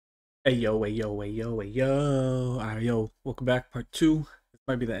Hey yo, hey yo, hey yo, hey yo. Alright, yo, welcome back, part two. This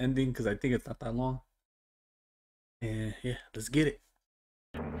might be the ending because I think it's not that long. And yeah, let's get it.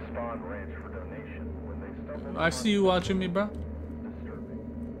 I see you watching me, bro.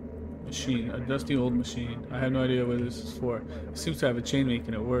 Machine, a dusty old machine. I have no idea what this is for. It seems to have a chain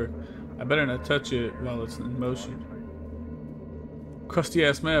making it work. I better not touch it while it's in motion. Crusty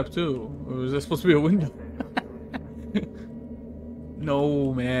ass map, too. Or was that supposed to be a window?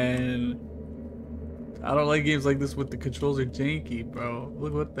 No, man. I don't like games like this with the controls are janky, bro.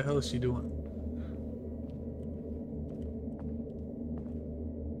 Look what the hell is she doing?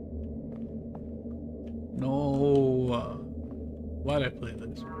 No. Why'd I play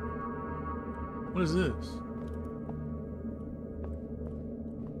this? What is this?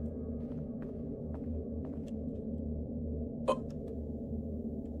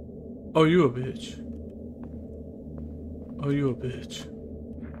 Oh, you a bitch. Oh, you a bitch.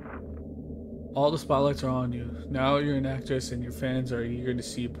 All the spotlights are on you. Now you're an actress and your fans are eager to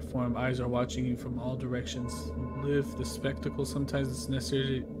see you perform. Eyes are watching you from all directions. Live the spectacle. Sometimes it's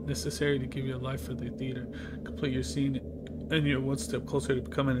necessary to give your life for the theater. Complete your scene and you're one step closer to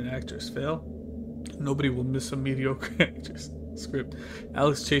becoming an actress. Fail? Nobody will miss a mediocre actress. Script.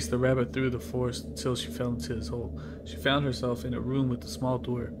 Alex chased the rabbit through the forest until she fell into his hole. She found herself in a room with a small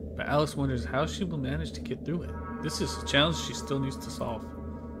door, but Alex wonders how she will manage to get through it. This is a challenge she still needs to solve.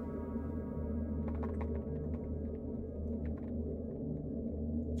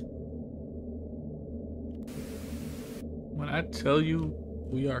 When I tell you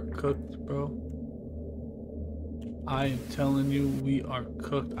we are cooked, bro, I am telling you we are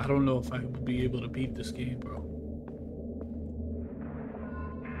cooked. I don't know if I would be able to beat this game, bro.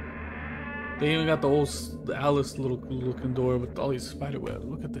 They even got the Alice little looking door with all these spider webs.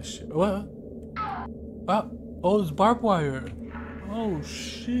 Look at this shit. What? Wow. Oh, it's barbed wire. Oh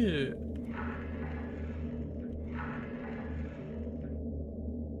shit.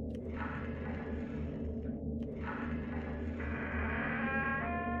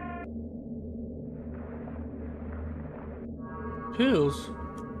 Pills?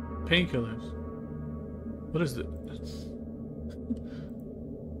 Painkillers. What is it?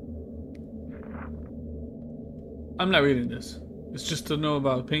 I'm not reading this. It's just to know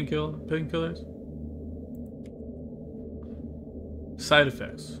about painkillers. Side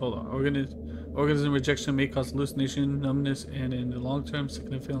effects. Hold on. Organism rejection may cause hallucination, numbness, and in the long term,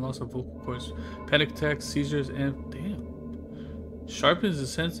 significant loss of vocal cords, panic attacks, seizures, and damn. Sharpens the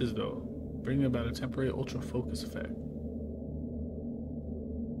senses though, bringing about a temporary ultra focus effect.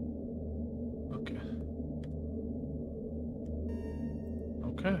 Okay.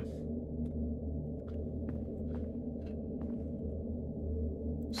 Okay.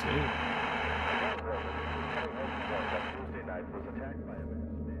 Save.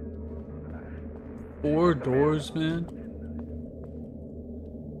 Four doors, man.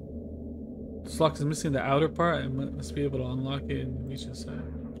 This lock is missing the outer part. I must be able to unlock it and reach inside.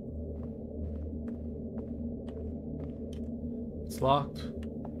 It's locked.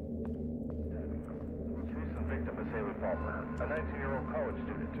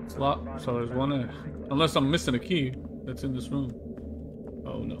 It's locked. So there's one. Unless I'm missing a key that's in this room.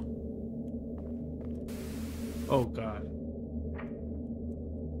 Oh no. Oh god.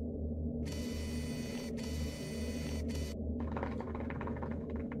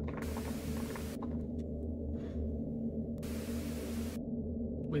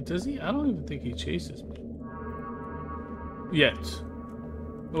 Wait, does he? I don't even think he chases me. Yet.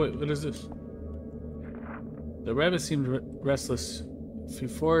 Oh, wait, what is this? The rabbit seemed restless.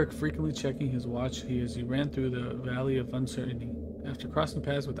 Before frequently checking his watch, as he ran through the valley of uncertainty. After crossing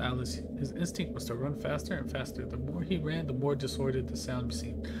paths with Alice, his instinct was to run faster and faster. The more he ran, the more disordered the sound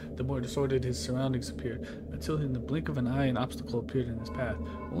seemed. The more disordered his surroundings appeared, until in the blink of an eye an obstacle appeared in his path.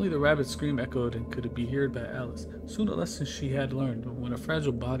 Only the rabbit's scream echoed and could be heard by Alice. Soon a lesson she had learned: when a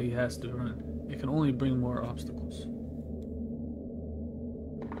fragile body has to run, it can only bring more obstacles.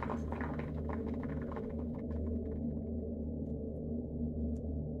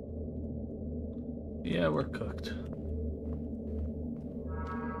 Yeah, we're cooked.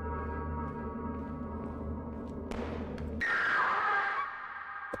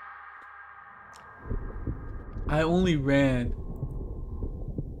 I only ran.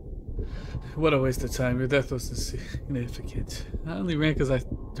 What a waste of time. Your death was insignificant. I only ran because I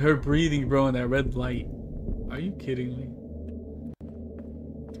heard breathing, bro, in that red light. Are you kidding me?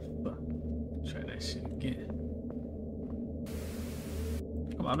 Try that shit again.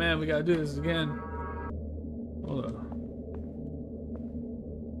 Come on, man. We gotta do this again. Hold on.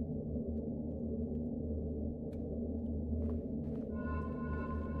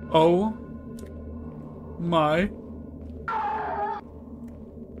 Oh my.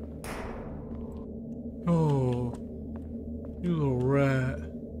 Oh, you little rat.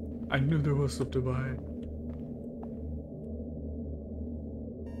 I knew there was something behind.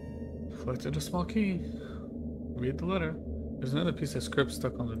 Collected a small key. Read the letter. There's another piece of script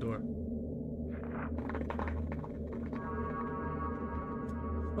stuck on the door.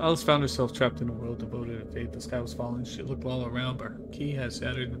 Alice found herself trapped in a world devoted to fate. The sky was falling. She looked all around, but her key had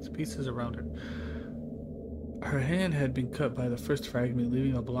shattered into pieces around her. Her hand had been cut by the first fragment,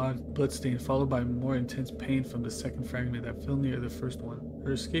 leaving a blood stain, followed by more intense pain from the second fragment that fell near the first one.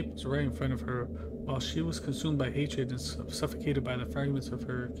 Her escape was right in front of her, while she was consumed by hatred and suffocated by the fragments of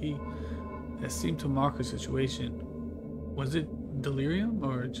her key that seemed to mark her situation. Was it delirium,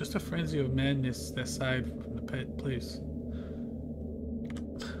 or just a frenzy of madness that sighed from the pet place?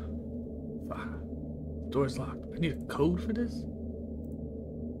 Fuck. Door's locked. I need a code for this?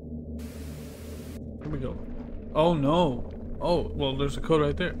 Here we go. Oh no. Oh, well, there's a code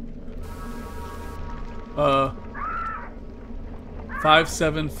right there.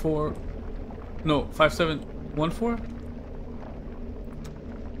 574. No, 5714?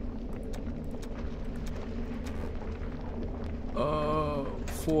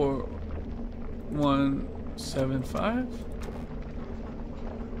 4175?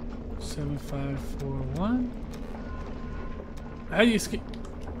 7541? How do you escape?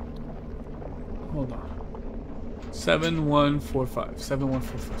 Hold on. 7145.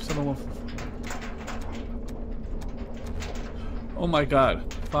 7145. 7145. Oh my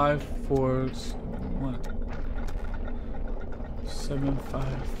god. 5471.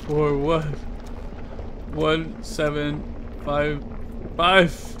 7541.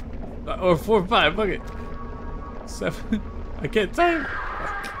 1755. Or 45. Fuck it. 7. I can't type.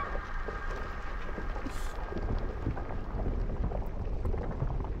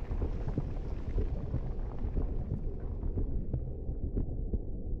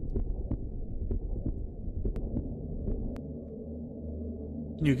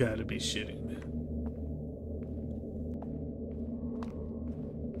 You gotta be shitting me.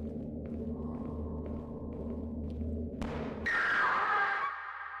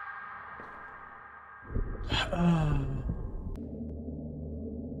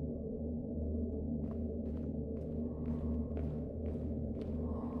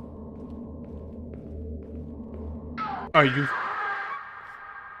 Are you?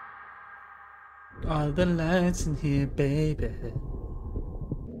 All the lights in here, baby.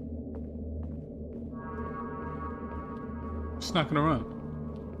 It's not gonna run.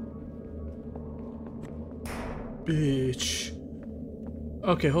 Bitch.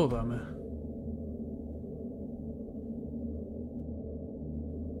 Okay, hold on, man.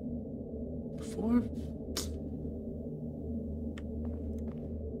 Four?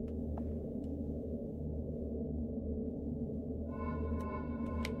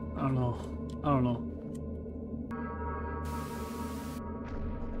 I don't know. I don't know.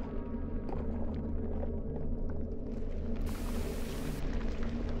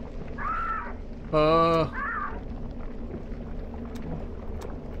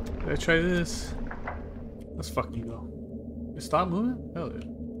 Did I try this? Let's fucking go. Stop moving? Hell yeah.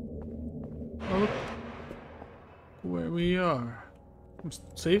 Oh, look where we are. I'm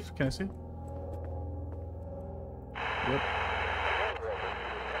safe? Can I see? Yep.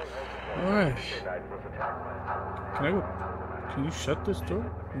 Alright. Can I go? Can you shut this door?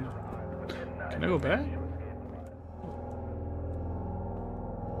 No. Can I go back?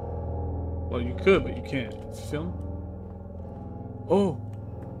 Well, you could, but you can't. Film? Oh!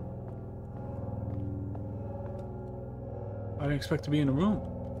 I didn't expect to be in a room.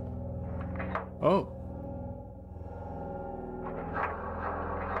 Oh.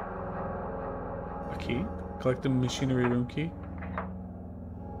 A key? Collect the machinery room key.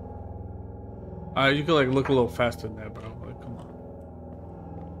 You could like look a little faster than that, bro. Like, come on.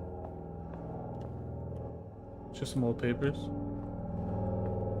 Just some old papers.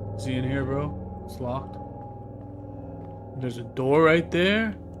 Is he in here, bro? It's locked. There's a door right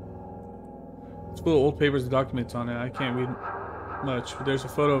there. It's full of old papers and documents on it. I can't read much. But there's a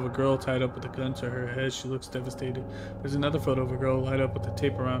photo of a girl tied up with a gun to her head. She looks devastated. There's another photo of a girl tied up with the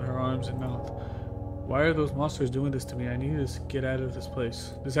tape around her arms and mouth. Why are those monsters doing this to me? I need to get out of this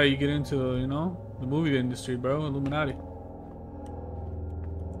place. This is how you get into, you know, the movie industry, bro. Illuminati.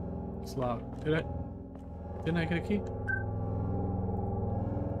 It's locked. Didn't I get a key?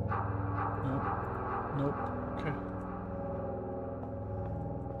 Nope. Nope. Okay.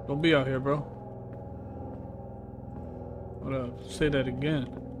 Don't be out here, bro. What up? Say that again.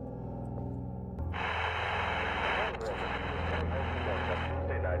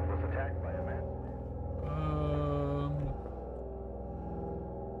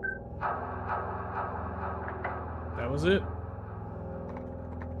 That was it.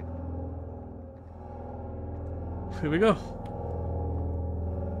 Here we go.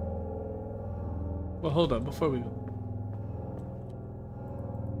 Well, hold on before we go.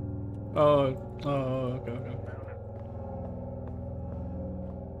 Oh, okay, okay.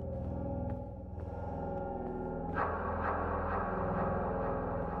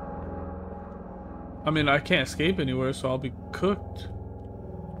 I mean, I can't escape anywhere, so I'll be cooked.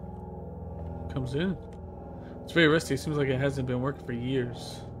 Comes in. It's very rusty. It seems like it hasn't been working for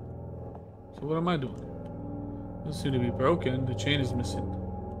years. So what am I doing? It doesn't seem to be broken. The chain is missing.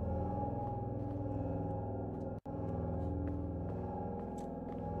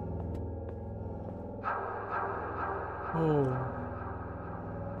 Oh.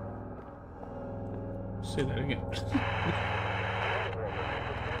 Say that again.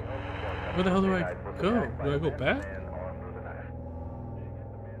 Where the hell do I go? Do I go back?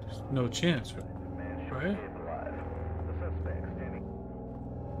 There's no chance, right?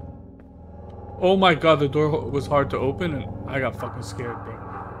 Oh my god, the door was hard to open and I got fucking scared, bro.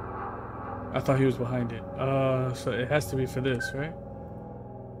 I thought he was behind it. So it has to be for this, right?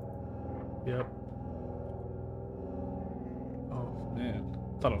 Yep. Oh man,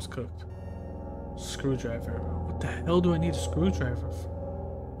 thought I was cooked. Screwdriver. What the hell do I need a screwdriver for?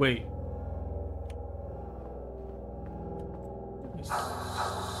 Wait.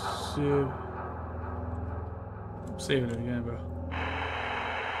 I'm saving it again, bro.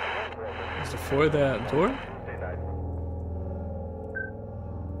 Is it for that door?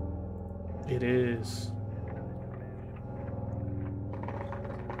 It is.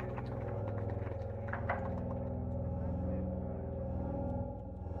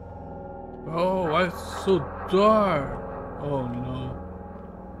 Oh, why it's so dark? Oh no.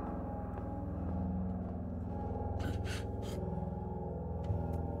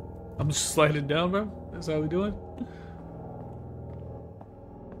 I'm just sliding down, bro. That's how we doing?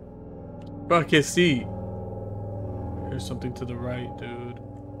 Bro, I can't see. There's something to the right, dude.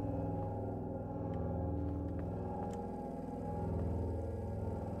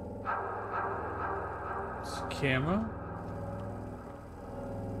 It's a camera.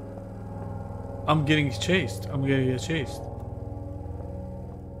 I'm getting chased. I'm gonna get chased.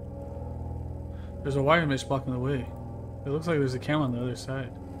 There's a wire mesh blocking the way. It looks like there's a camera on the other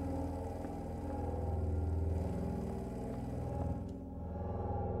side.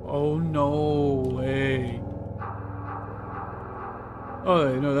 Oh no way.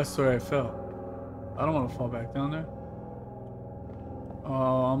 Oh no, that's where I fell. I don't want to fall back down there.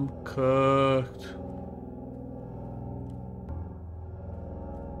 Oh, I'm cooked.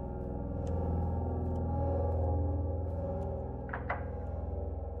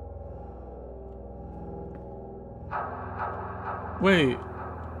 Wait,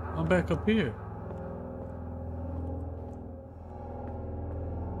 I'm back up here.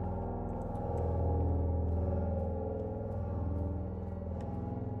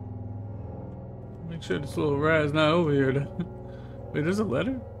 Make sure this little rat's not over here. Wait, there's a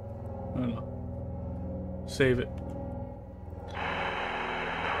letter? I don't know. Save it.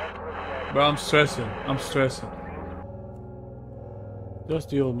 Bro, I'm stressing. I'm stressing. Just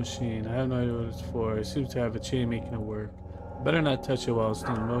the old machine. I have no idea what it's for. It seems to have a chain making it work. Better not touch it while it's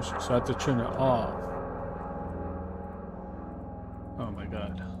still in motion, so I have to turn it off. Oh my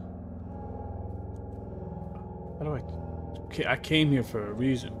god. How do I... Okay, I came here for a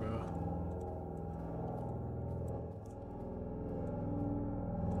reason, bro.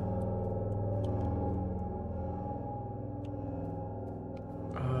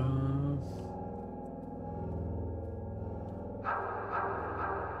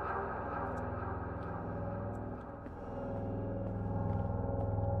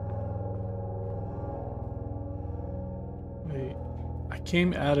 Wait, I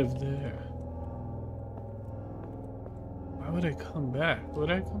came out of there. Why would I come back? Would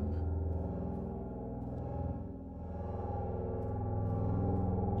I come back?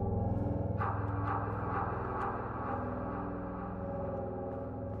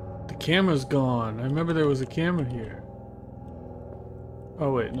 The camera's gone. I remember there was a camera here.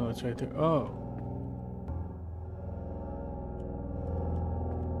 Oh wait, no, it's right there. Oh.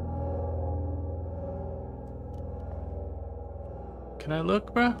 Can I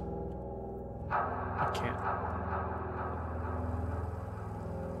look, bro? I can't.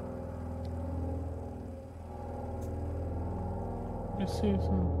 Let me see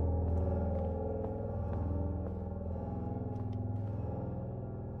some.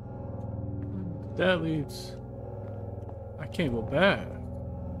 That leads. I can't go back.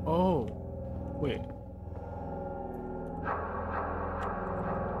 Oh, wait.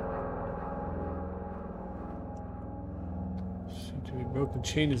 The broken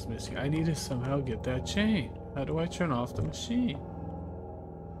chain is missing. I need to somehow get that chain. How do I turn off the machine?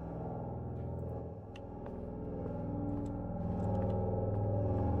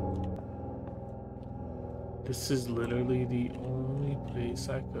 This is literally the only place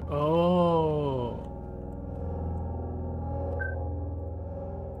I could... Oh!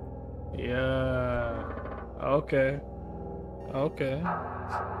 Yeah. Okay. Okay.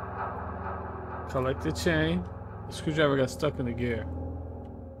 Collect the chain. The screwdriver got stuck in the gear.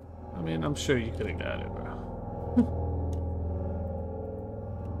 I mean, I'm sure you could have got it, bro.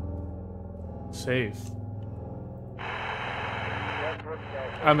 Save.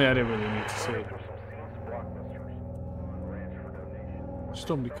 I mean, I didn't really need to save. Just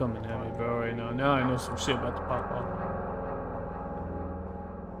don't be coming at me, bro, right now. Now I know some shit about to pop off.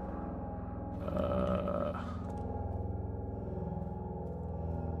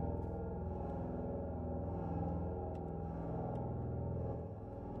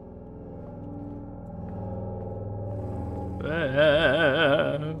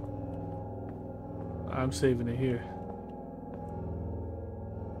 I'm saving it here.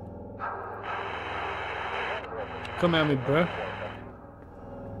 Come at me, bruh.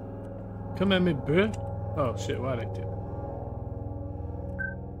 Come at me, bruh. Oh shit, why'd I do?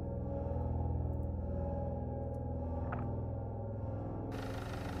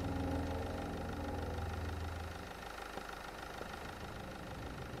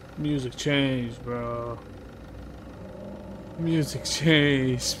 Music changed, bro. Music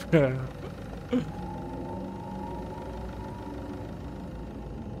changed, bro.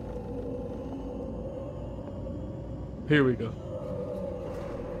 Here we go.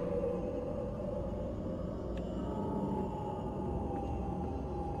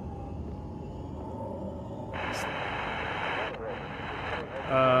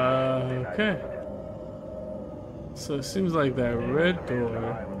 Okay. So it seems like that red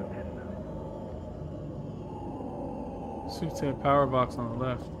door seems to have a power box on the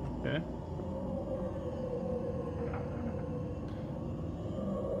left. Okay.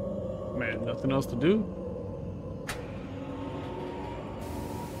 Man, nothing else to do.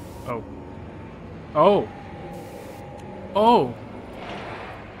 Oh. Oh. Oh.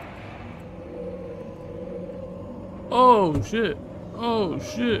 Oh shit. Oh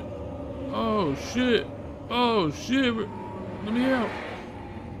shit. Oh shit. Oh shit. Let me out.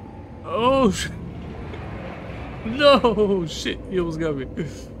 Oh shit. No shit. He almost got me.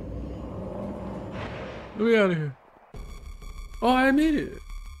 Let me out of here. Oh, I made it.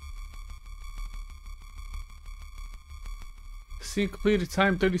 Scene completed,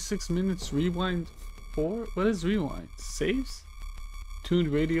 time 36 minutes, rewind 4? What is rewind? Saves? Tuned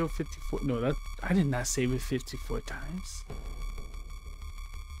radio 54. No, that I did not save it 54 times.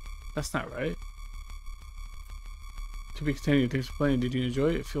 That's not right. To be continued, thanks for playing. Did you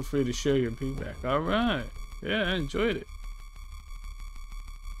enjoy it? Feel free to share your feedback. Alright. Yeah, I enjoyed it.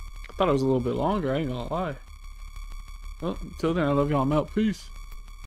 I thought it was a little bit longer, I ain't gonna lie. Well, until then, I love y'all. I'm out. Peace.